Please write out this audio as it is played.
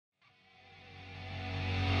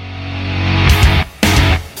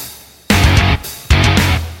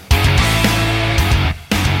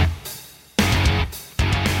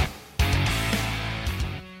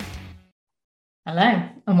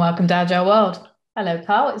Welcome to Agile World. Hello,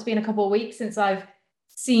 Carl. It's been a couple of weeks since I've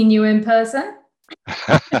seen you in person.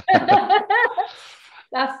 last,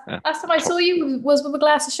 Yeah. last time I saw you was with a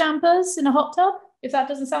glass of champers in a hot tub, if that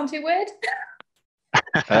doesn't sound too weird.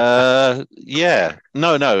 Yeah.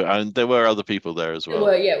 No. And there were other people there as Well,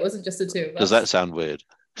 well. yeah, it wasn't just the two of Does that us. sound weird?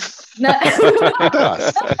 No, It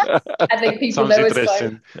does. I think people Sounds know it's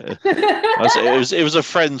fine. interesting. It was a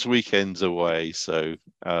friend's weekend away, so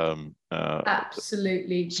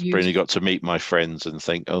Absolutely Sabrina beautiful. got to meet my friends and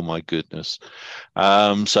think, oh my goodness.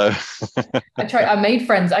 So I made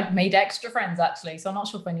friends. I made extra friends actually, so I'm not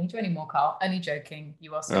sure if I need you anymore, Carl. Only joking.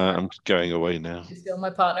 You are still my I'm going away now. you're still my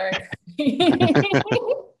partner.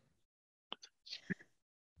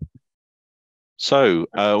 So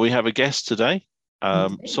we have a guest today.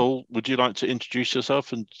 Indeed. Saul, would you like to introduce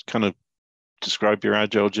yourself and kind of describe your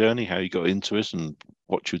agile journey, how you got into it, and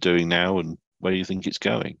what you're doing now, and where you think it's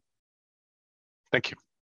going? Thank you.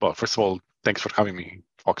 Well, first of all, thanks for having me,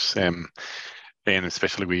 Fox, and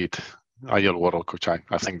especially with Agile World, which I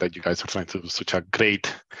think that you guys are trying to do such a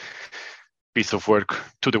great piece of work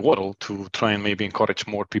to the world to try and maybe encourage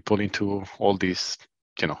more people into all this,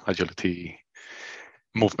 agility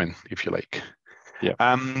movement, if you like. Yeah.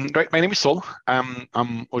 Right. My name is Saul. I'm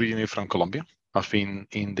originally from Colombia. I've been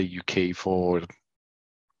in the UK for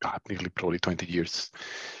nearly probably 20 years.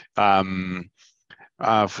 My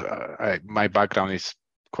background is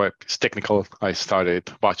quite technical. I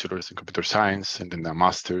started bachelor's in computer science and then a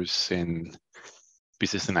master's in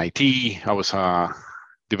business and IT. I was a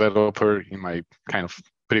developer in my kind of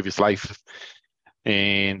previous life,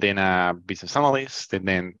 and then a business analyst. And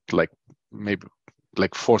then maybe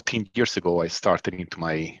 14 years ago, I started into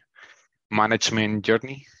my management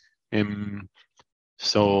journey.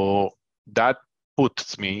 So that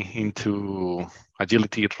puts me into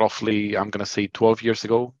agility roughly, I'm going to say 12 years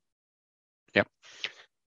ago. Yeah.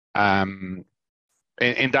 And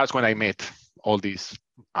that's when I met all these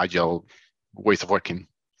agile ways of working.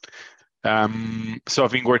 So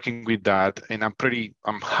I've been working with that, and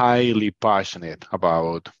I'm highly passionate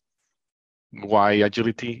about why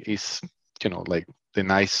agility is, the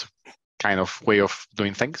nice kind of way of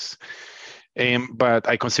doing things. But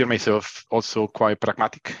I consider myself also quite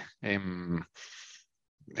pragmatic and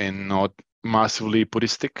not massively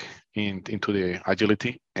puristic into the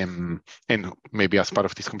agility. And maybe as part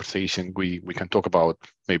of this conversation, we can talk about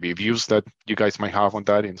maybe views that you guys might have on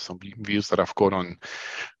that, and some views that I've got on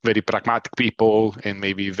very pragmatic people and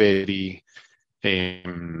maybe very,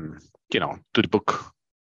 to the book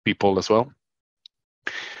people as well.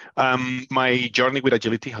 My journey with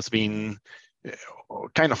agility has been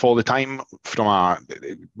kind of all the time from a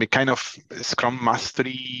kind of Scrum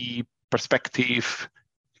Mastery perspective,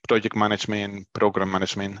 project management, program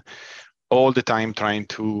management, all the time trying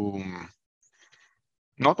to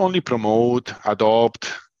not only promote,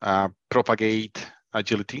 adopt, propagate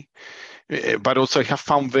agility, but also I have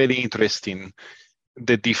found very interesting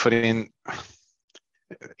the different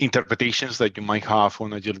interpretations that you might have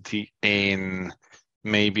on agility and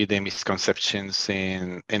maybe the misconceptions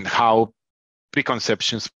and how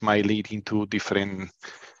preconceptions might lead into different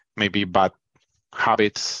maybe bad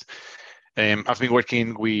habits. I've been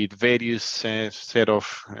working with various set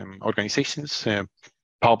of organizations,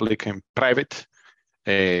 public and private.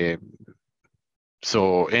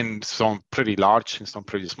 So in some pretty large and some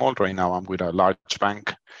pretty small. Right now I'm with a large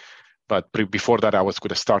bank. But before that, I was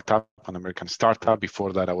with a startup, an American startup.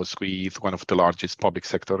 Before that, I was with one of the largest public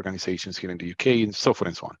sector organizations here in the UK, and so forth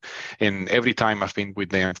and so on. And every time I've been with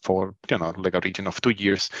them for, like a region of 2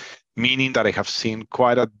 years, meaning that I have seen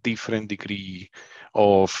quite a different degree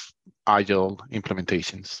of agile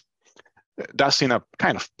implementations. That's in a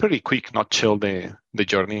kind of pretty quick nutshell the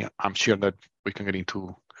journey. I'm sure that we can get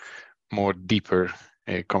into more deeper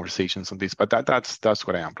conversations on this, but that's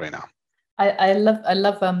where I am right now. I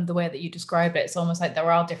love the way that you describe it. It's almost like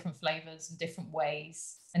there are different flavors and different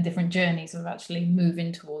ways and different journeys of actually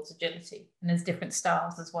moving towards agility. And there's different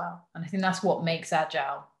styles as well. And I think that's what makes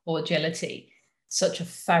agile or agility such a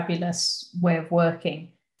fabulous way of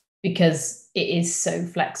working, because it is so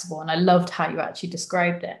flexible. And I loved how you actually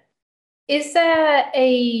described it. Is there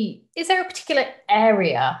a particular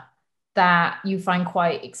area that you find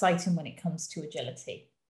quite exciting when it comes to agility?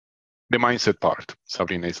 The mindset part,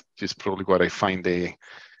 Sabrina, is probably what I find the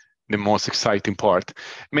most exciting part.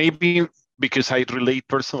 Maybe because I relate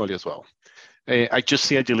personally as well. I just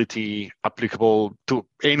see agility applicable to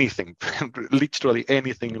anything, literally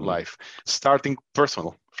anything in life, starting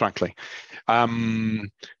personal, frankly. I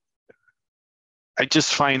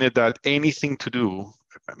just find it that anything to do,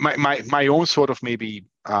 my own sort of maybe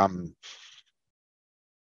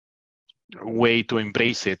way to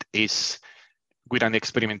embrace it is with an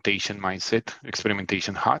experimentation mindset,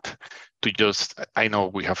 experimentation hat, to just, I know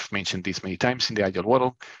we have mentioned this many times in the Agile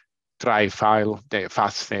world, try, fail,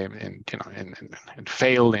 fast, and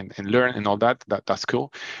fail and learn and all that. That's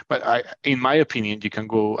cool. But in my opinion, you can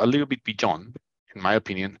go a little bit beyond, in my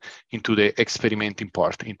opinion, into the experimenting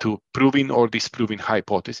part, into proving or disproving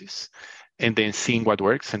hypotheses, and then seeing what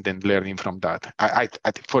works and then learning from that.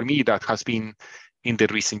 For me, that has been in the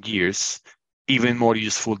recent years even more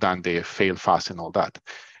useful than the fail fast and all that,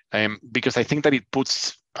 because I think that it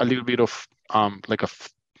puts a little bit of like a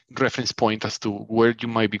reference point as to where you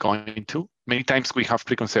might be going to. Many times we have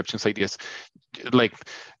preconceptions, ideas, like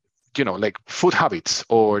like food habits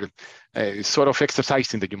or sort of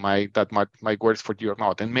exercising that might work for you or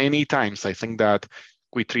not. And many times I think that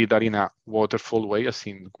we treat that in a waterfall way, as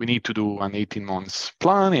in we need to do an 18 months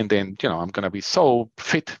plan, and then I'm gonna be so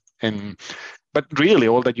fit. But really,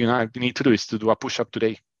 all that you need to do is to do a push-up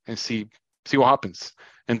today and see what happens,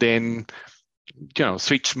 and then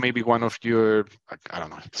switch maybe one of your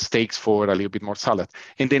steaks for a little bit more salad,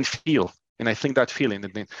 and then feel. And I think that feeling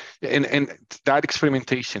and that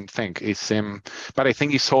experimentation thing is, but I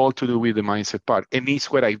think it's all to do with the mindset part, and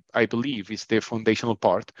it's what I believe is the foundational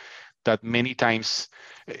part. That many times,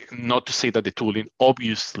 not to say that the tooling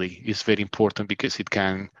obviously is very important because it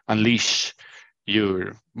can unleash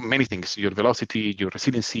your many things, your velocity, your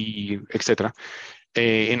resiliency, etc.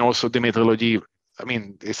 And also the methodology. I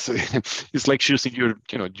mean, it's like choosing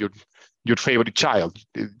your favorite child.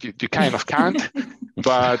 You kind of can't,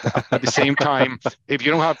 but at the same time, if you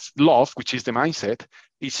don't have love, which is the mindset,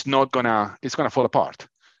 it's gonna fall apart.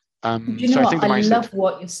 I love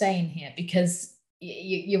what you're saying here, because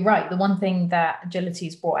you're right. The one thing that agility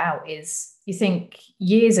has brought out is, you think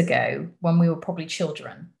years ago when we were probably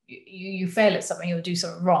children, you fail at something or do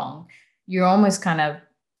something wrong, you're almost kind of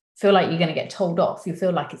feel like you're going to get told off. You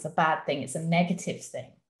feel like it's a bad thing, it's a negative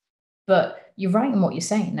thing. But you're right in what you're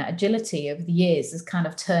saying, that agility over the years has kind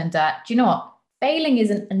of turned out, do you know what? Failing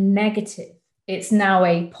isn't a negative, it's now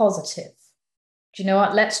a positive. Do you know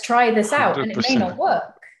what? Let's try this out, 100%. And it may not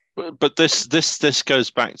work. But this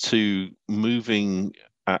goes back to moving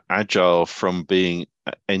agile from being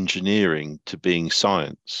engineering to being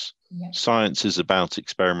science. Yeah. Science is about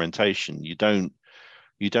experimentation. You don't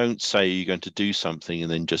say you're going to do something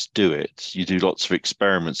and then just do it. You do lots of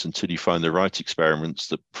experiments until you find the right experiments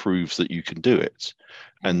that proves that you can do it.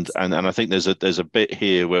 And I think there's a bit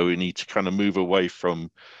here where we need to kind of move away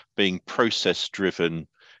from being process-driven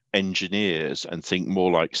engineers and think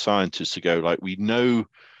more like scientists, to go like, we know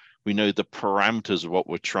the parameters of what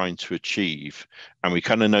we're trying to achieve, and we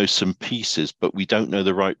kind of know some pieces, but we don't know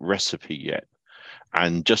the right recipe yet.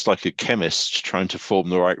 And just like a chemist trying to form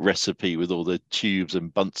the right recipe with all the tubes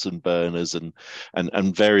and Bunsen burners and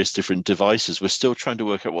various different devices, we're still trying to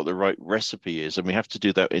work out what the right recipe is. And we have to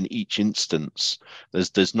do that in each instance.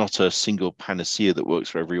 There's not a single panacea that works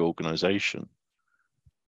for every organization.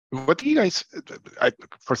 What do you guys,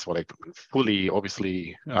 first of all, like fully,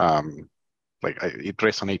 obviously, it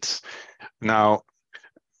resonates. Now,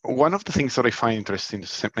 one of the things that I find interesting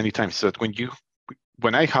many times is that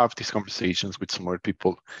when I have these conversations with some other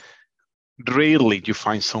people, rarely you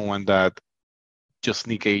find someone that just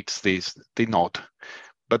negates this. They not.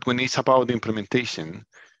 But when it's about the implementation,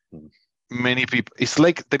 many people, it's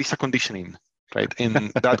like there is a conditioning, right?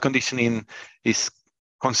 And that conditioning is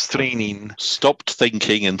constraining. Stopped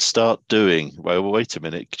thinking and start doing. Well, wait a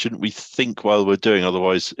minute. Shouldn't we think while we're doing?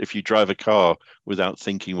 Otherwise, if you drive a car without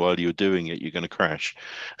thinking while you're doing it, you're going to crash.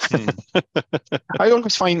 I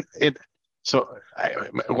always find it. So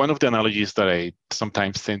one of the analogies that I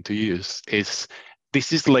sometimes tend to use is,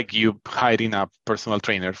 this is like you hiring a personal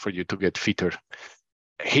trainer for you to get fitter.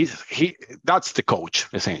 That's the coach,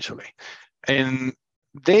 essentially. And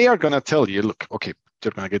they are going to tell you, look, okay,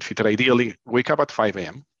 you're going to get fitter. Ideally, wake up at 5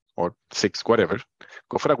 a.m. or 6, whatever.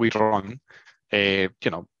 Go for a wee run,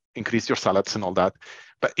 increase your salads and all that.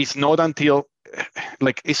 But it's not until,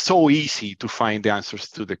 it's so easy to find the answers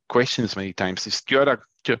to the questions many times. It's you're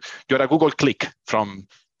a Google click from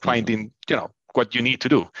finding, what you need to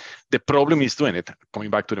do. The problem is doing it,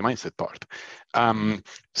 coming back to the mindset part.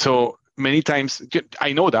 So many times,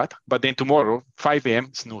 I know that, but then tomorrow, 5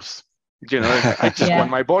 a.m., snooze. I just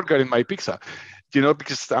want my burger and my pizza.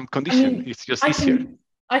 Because I'm conditioned. It's just easier.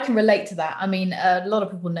 I can relate to that. I mean, a lot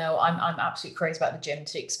of people know I'm absolutely crazy about the gym,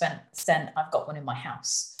 to the extent I've got one in my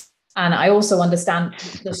house. And I also understand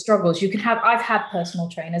the struggles you can have. I've had personal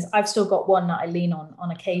trainers. I've still got one that I lean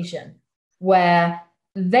on occasion, where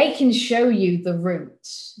they can show you the route.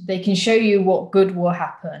 They can show you what good will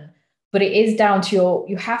happen, but it is down to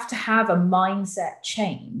you have to have a mindset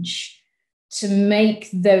change to make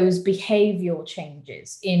those behavioral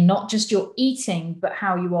changes in not just your eating, but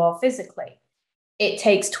how you are physically. It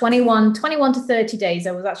takes 21 to 30 days.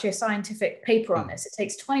 There was actually a scientific paper on this. It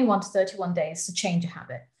takes 21 to 31 days to change a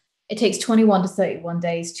habit. It takes 21 to 31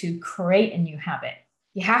 days to create a new habit.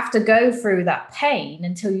 You have to go through that pain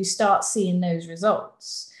until you start seeing those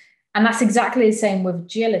results. And that's exactly the same with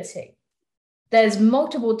agility. There's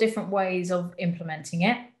multiple different ways of implementing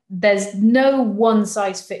it. There's no one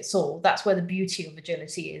size fits all. That's where the beauty of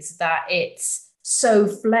agility is, that it's so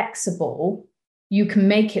flexible. You can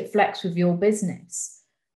make it flex with your business,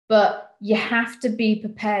 but you have to be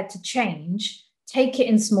prepared to change, take it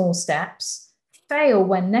in small steps, fail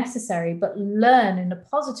when necessary, but learn in a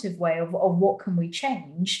positive way of what can we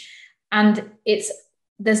change. And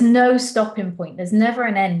there's no stopping point. There's never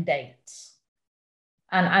an end date.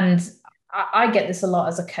 And I get this a lot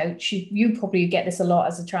as a coach. You probably get this a lot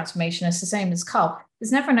as a transformationist, the same as Carl.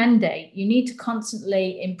 There's never an end date. You need to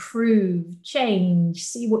constantly improve, change,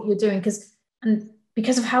 see what you're doing,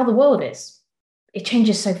 because of how the world is. It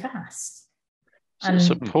changes so fast.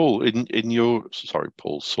 So Paul,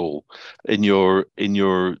 Saul, in your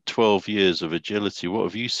 12 years of agility, what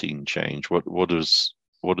have you seen change? What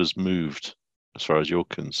has moved as far as you're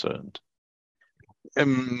concerned?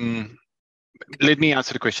 Let me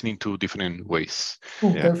answer the question in two different ways.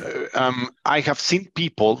 I have seen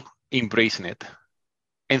people embracing it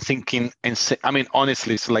and thinking,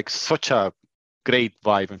 honestly, it's like such a great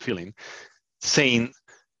vibe and feeling, saying,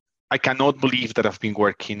 I cannot believe that I've been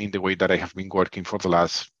working in the way that I have been working for the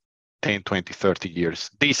last 10, 20, 30 years.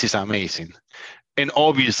 This is amazing. And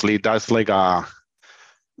obviously that's like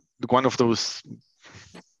one of those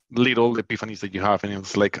little epiphanies that you have, and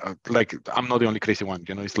it's like I'm not the only crazy one,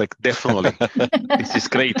 it's like, definitely this is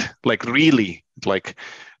great, like really, like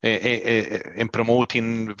and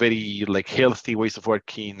promoting very like healthy ways of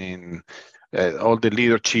working, and all the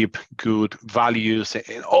leadership, good values,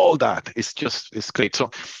 and all that. It's great.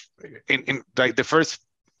 So in like the first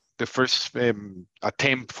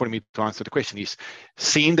attempt for me to answer the question is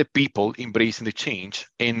seeing the people embracing the change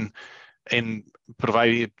and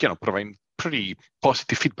providing pretty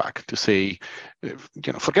positive feedback to say,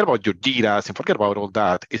 forget about your Jiras and forget about all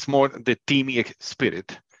that. It's more the teamy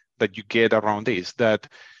spirit that you get around this that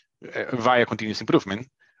via continuous improvement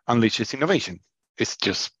unleashes innovation. It's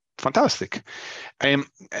just fantastic.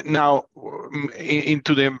 Now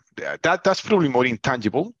that's probably more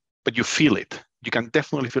intangible, but you feel it. You can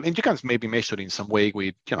definitely feel it. And you can maybe measure it in some way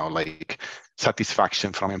with, like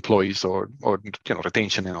satisfaction from employees or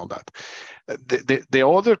retention and all that. The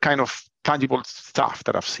other kind of tangible stuff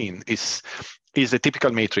that I've seen is the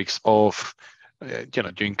typical matrix of, you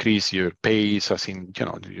increase your pace, as in,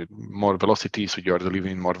 more velocity, so you are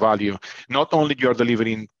delivering more value. Not only you are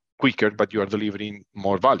delivering quicker, but you are delivering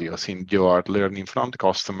more value, as in you are learning from the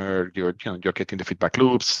customer, you're getting the feedback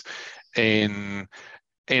loops, and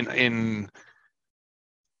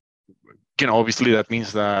obviously that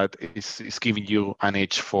means that it's giving you an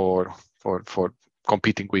edge for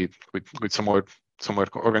competing with some more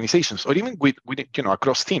organizations, or even with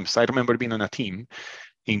across teams. I remember being on a team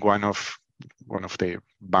in one of the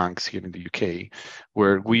banks here in the UK,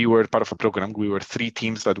 where we were part of a program. We were 3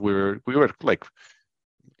 teams that we were like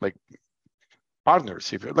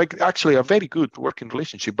partners, actually a very good working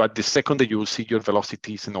relationship. But the second that you will see your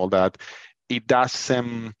velocities and all that, it does.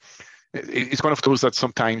 It's one of those that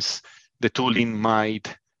sometimes the tooling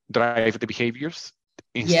might drive the behaviors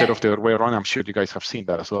instead of the other way around. I'm sure you guys have seen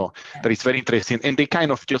that as well. Yeah. That is very interesting, and they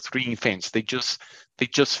kind of just reinvent. They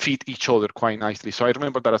just fit each other quite nicely. So I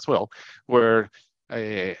remember that as well, where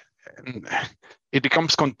it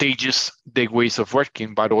becomes contagious, the ways of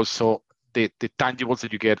working, but also the tangibles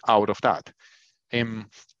that you get out of that.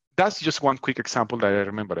 That's just one quick example that I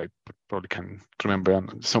remember. I probably can remember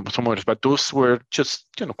some others, but those were just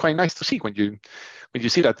quite nice to see when you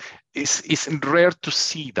see that. It's rare to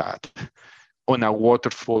see that on a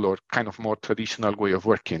waterfall or kind of more traditional way of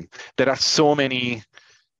working. There are so many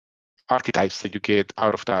archetypes that you get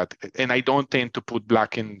out of that, and I don't tend to put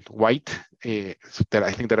black and white. I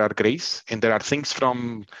think there are grays, and there are things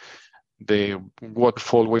from the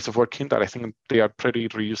waterfall ways of working that I think they are pretty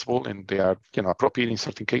reusable and they are appropriate in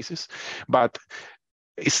certain cases. But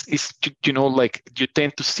it's like you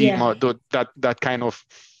tend to see more that kind of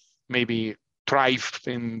maybe thrive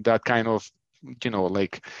in that kind of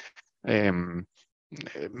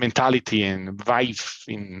mentality and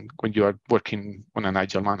vibe when you are working on an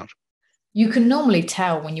agile manner. You can normally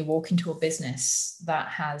tell when you walk into a business that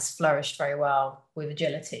has flourished very well with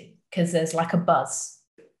agility, because there's like a buzz.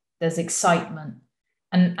 There's excitement.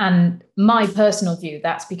 And my personal view,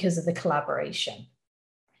 that's because of the collaboration.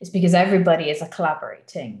 It's because everybody is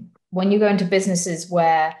collaborating. When you go into businesses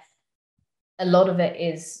where a lot of it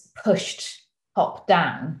is pushed top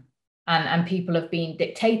down and people have been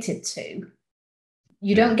dictated to,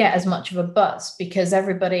 you don't get as much of a buzz because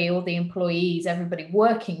everybody, all the employees, everybody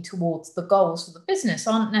working towards the goals for the business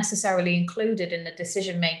aren't necessarily included in the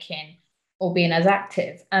decision making or being as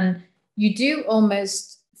active. And you do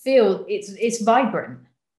almost feel it's vibrant.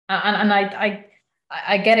 And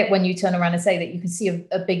I get it when you turn around and say that you can see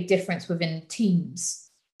a big difference within teams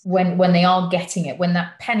when they are getting it, when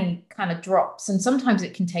that penny kind of drops. And sometimes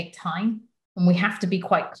it can take time, and we have to be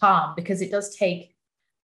quite calm because it does take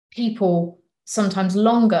people sometimes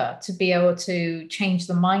longer to be able to change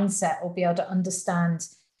the mindset or be able to understand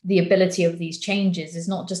the ability of these changes is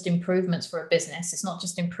not just improvements for a business. It's not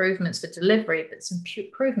just improvements for delivery, but it's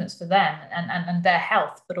improvements for them and their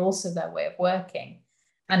health, but also their way of working.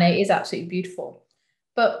 And it is absolutely beautiful.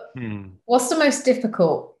 But what's the most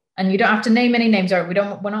difficult? And you don't have to name any names, or we're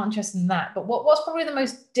not interested in that. But what's probably the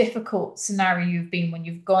most difficult scenario you've been when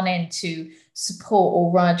you've gone in to support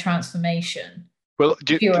or run a transformation? Well,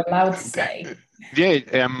 if you're allowed to say.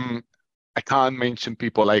 Yeah, I can't mention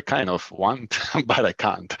people I kind of want, but I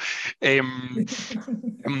can't.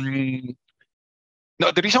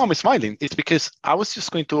 No, the reason I'm smiling is because I was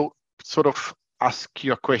just going to sort of ask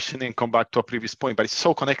you a question and come back to a previous point, but it's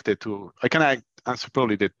so connected to. I can answer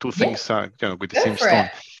probably the two things, with the same stone.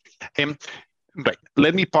 Right.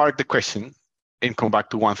 Let me park the question and come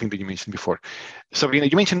back to one thing that you mentioned before. Sabrina,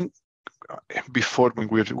 you mentioned before when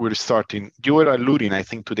we were starting, you were alluding, I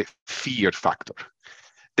think, to the fear factor.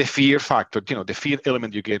 The fear factor, the fear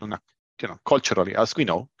element you get on culturally, as we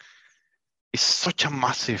know, is such a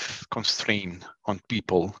massive constraint on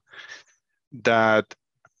people that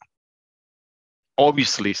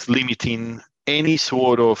obviously is limiting any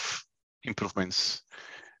sort of improvements.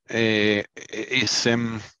 It's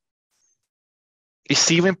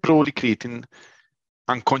even probably creating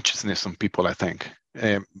unconsciousness on people, I think.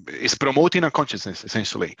 It's promoting unconsciousness,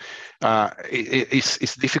 essentially.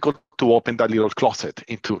 It's difficult to open that little closet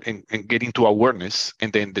and get into awareness.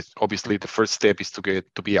 And then obviously the first step is to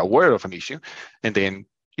be aware of an issue. And then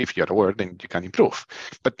if you're aware, then you can improve.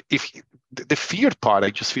 But if the fear part, I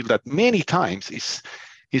just feel that many times is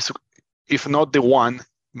if not the one,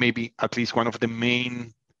 maybe at least one of the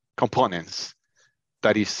main components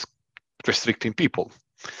that is restricting people.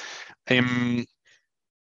 And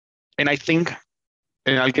I think,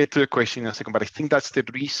 and I'll get to the question in a second, but I think that's the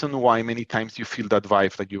reason why many times you feel that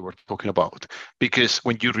vibe that you were talking about. Because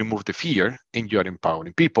when you remove the fear and you're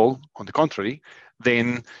empowering people, on the contrary,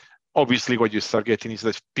 then obviously what you start getting is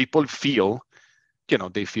that people feel,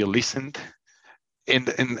 they feel listened. And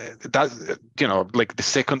that, like the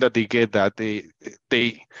second that they get that,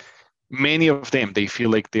 they many of them, they feel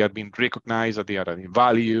like they are being recognized, that they are adding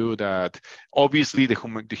value, that obviously the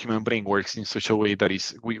human brain works in such a way that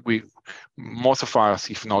is, we most of us,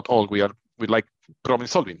 if not all, we like problem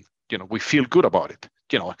solving. We feel good about it.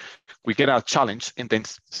 We get a challenge and then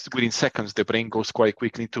within seconds, the brain goes quite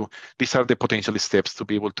quickly to, these are the potential steps to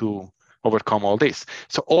be able to overcome all this.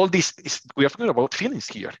 So all this we are talking about feelings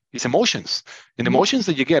here. It's emotions. And emotions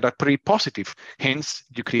that you get are pretty positive. Hence,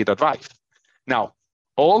 you create that vibe. Now,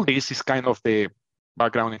 all this is kind of the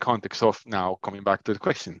background and context of now coming back to the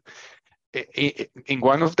question. In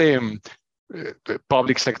one of the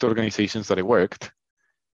public sector organizations that I worked,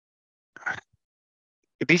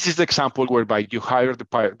 this is the example whereby you hire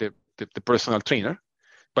the personal trainer,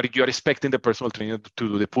 but you are expecting the personal trainer to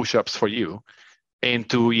do the push-ups for you and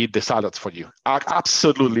to eat the salads for you.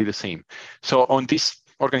 Absolutely the same. So on this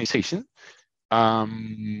organization,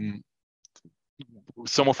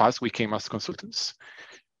 some of us, we came as consultants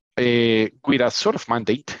with a sort of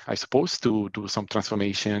mandate, I suppose, to do some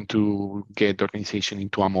transformation, to get the organization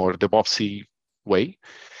into a more DevOpsy way.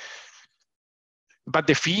 But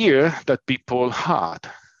the fear that people had,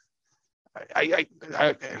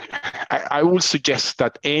 I would suggest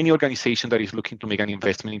that any organization that is looking to make an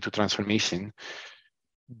investment into transformation,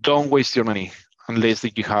 don't waste your money unless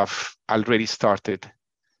that you have already started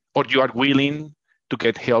or you are willing to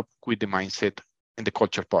get help with the mindset and the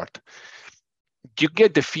culture part. You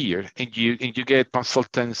get the fear and you get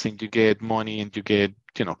consultants and you get money and you get,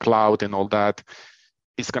 cloud and all that.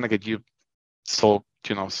 It's going to get you so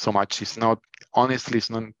much. It's not, honestly, it's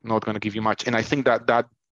not going to give you much. And I think that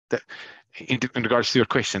in regards to your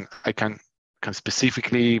question, I can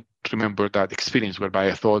specifically remember that experience whereby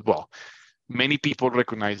I thought, well, many people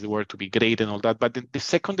recognize the word to be great and all that, but the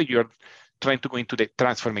second that you're trying to go into the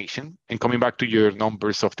transformation and coming back to your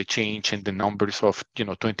numbers of the change and the numbers of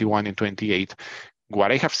 21 and 28,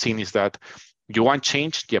 what I have seen is that You want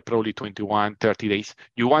change? Yeah, probably 21, 30 days.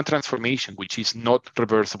 You want transformation, which is not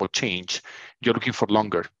reversible change. You're looking for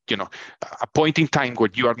longer, a point in time where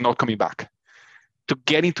you are not coming back. To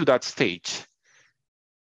get into that stage,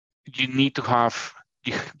 you need to have,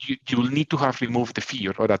 you will need to have removed the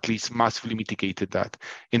fear, or at least massively mitigated that.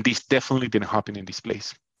 And this definitely didn't happen in this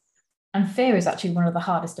place. And fear is actually one of the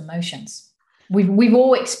hardest emotions. We've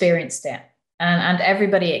all experienced it, and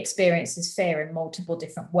everybody experiences fear in multiple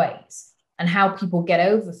different ways, and how people get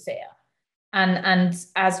over fear. And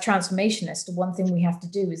as transformationists, the one thing we have to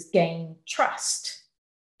do is gain trust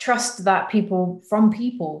that people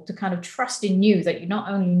to kind of trust in you, that you not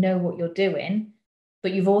only know what you're doing,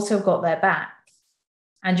 but you've also got their back,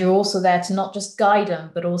 and you're also there to not just guide them,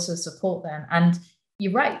 but also support them. And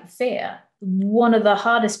you're right, fear, one of the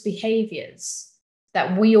hardest behaviors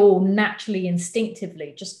that we all naturally,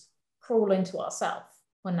 instinctively just crawl into ourselves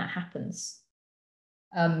when that happens.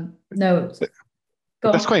 No.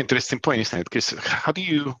 That's quite an interesting point, isn't it? Because how do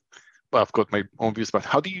you, well, I've got my own views, but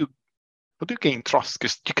how do you gain trust?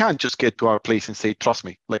 Because you can't just get to our place and say, trust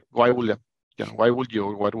me. Like, why will you? Why would you,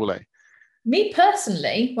 or why will I? Me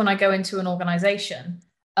personally, when I go into an organization,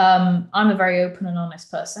 I'm a very open and honest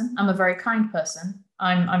person. I'm a very kind person.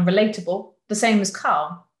 I'm relatable, the same as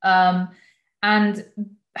Carl. And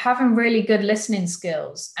having really good listening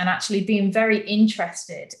skills, and actually being very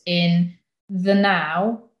interested in the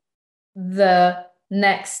now, the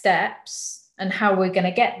next steps, and how we're going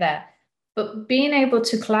to get there. But being able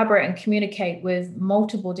to collaborate and communicate with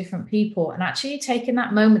multiple different people, and actually taking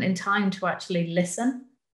that moment in time to actually listen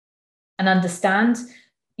and understand.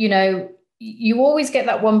 You always get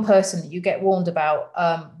that one person that you get warned about.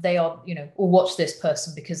 They are, or watch this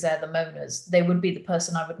person because they're the moaners. They would be the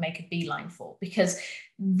person I would make a beeline for, because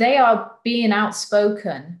they are being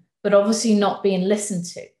outspoken, but obviously not being listened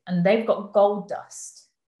to. And they've got gold dust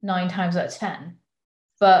 9 times out of 10.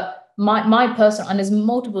 But my personal, and there's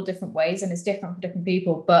multiple different ways, and it's different for different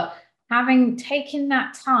people, but having taken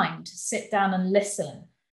that time to sit down and listen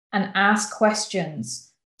and ask questions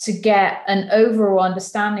to get an overall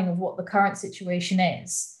understanding of what the current situation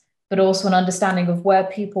is, but also an understanding of where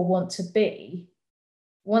people want to be.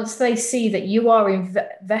 Once they see that you are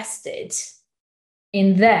invested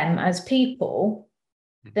in them as people,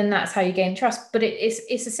 then that's how you gain trust. But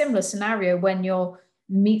it's a similar scenario when you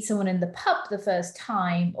meet someone in the pub the first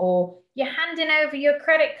time, or you're handing over your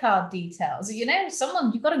credit card details.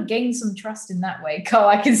 Someone, you've got to gain some trust in that way. Carl,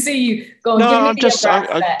 I can see you going. No,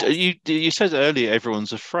 you said earlier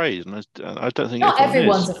everyone's afraid, and I don't think not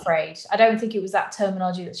everyone's afraid. I don't think it was that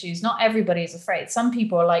terminology that's used. Not everybody is afraid. Some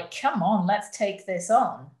people are like, come on, let's take this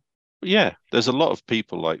on. Yeah, there's a lot of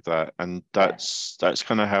people like that, and that's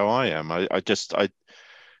kind of how I am.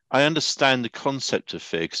 I understand the concept of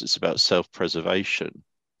fear because it's about self-preservation.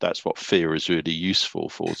 That's what fear is really useful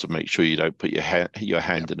for, to make sure you don't put your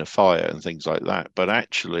hand in a fire and things like that. But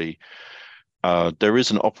actually, there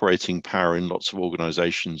is an operating power in lots of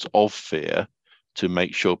organizations of fear to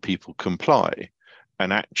make sure people comply.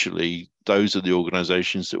 And actually, those are the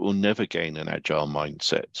organizations that will never gain an agile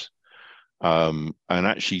mindset. And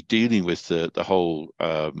actually dealing with the whole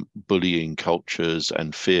bullying cultures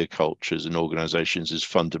and fear cultures in organizations is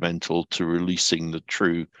fundamental to releasing the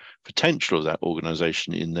true potential of that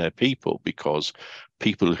organization in their people, because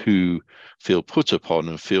people who feel put upon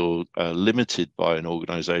and feel limited by an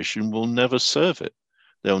organization will never serve it.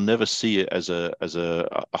 They'll never see it as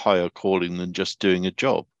a higher calling than just doing a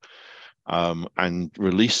job. And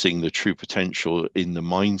releasing the true potential in the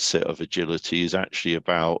mindset of agility is actually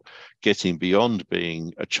about getting beyond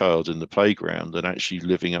being a child in the playground and actually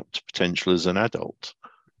living up to potential as an adult.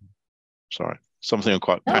 Sorry, something I'm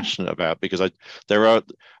quite passionate about, because I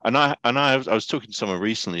was talking to someone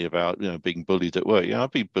recently about being bullied at work.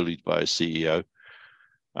 I've been bullied by a CEO.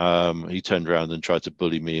 He turned around and tried to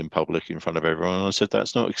bully me in public in front of everyone, and I said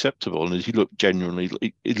that's not acceptable. And he looked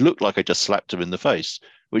it looked like I just slapped him in the face,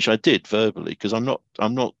 which I did verbally, because I'm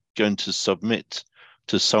not going to submit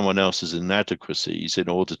to someone else's inadequacies in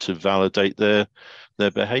order to validate their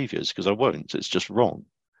behaviors, because I won't. It's just wrong.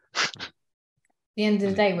 At the end of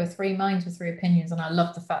the day, we're 3 minds with 3 opinions, and I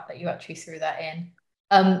love the fact that you actually threw that in.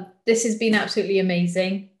 This has been absolutely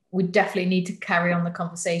amazing. We definitely need to carry on the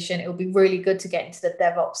conversation. It would be really good to get into the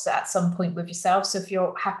DevOps at some point with yourself. So if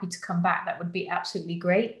you're happy to come back, that would be absolutely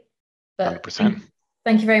great. But 100%.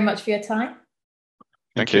 Thank you very much for your time.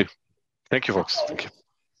 Thank you. Thank you, folks. Thank you.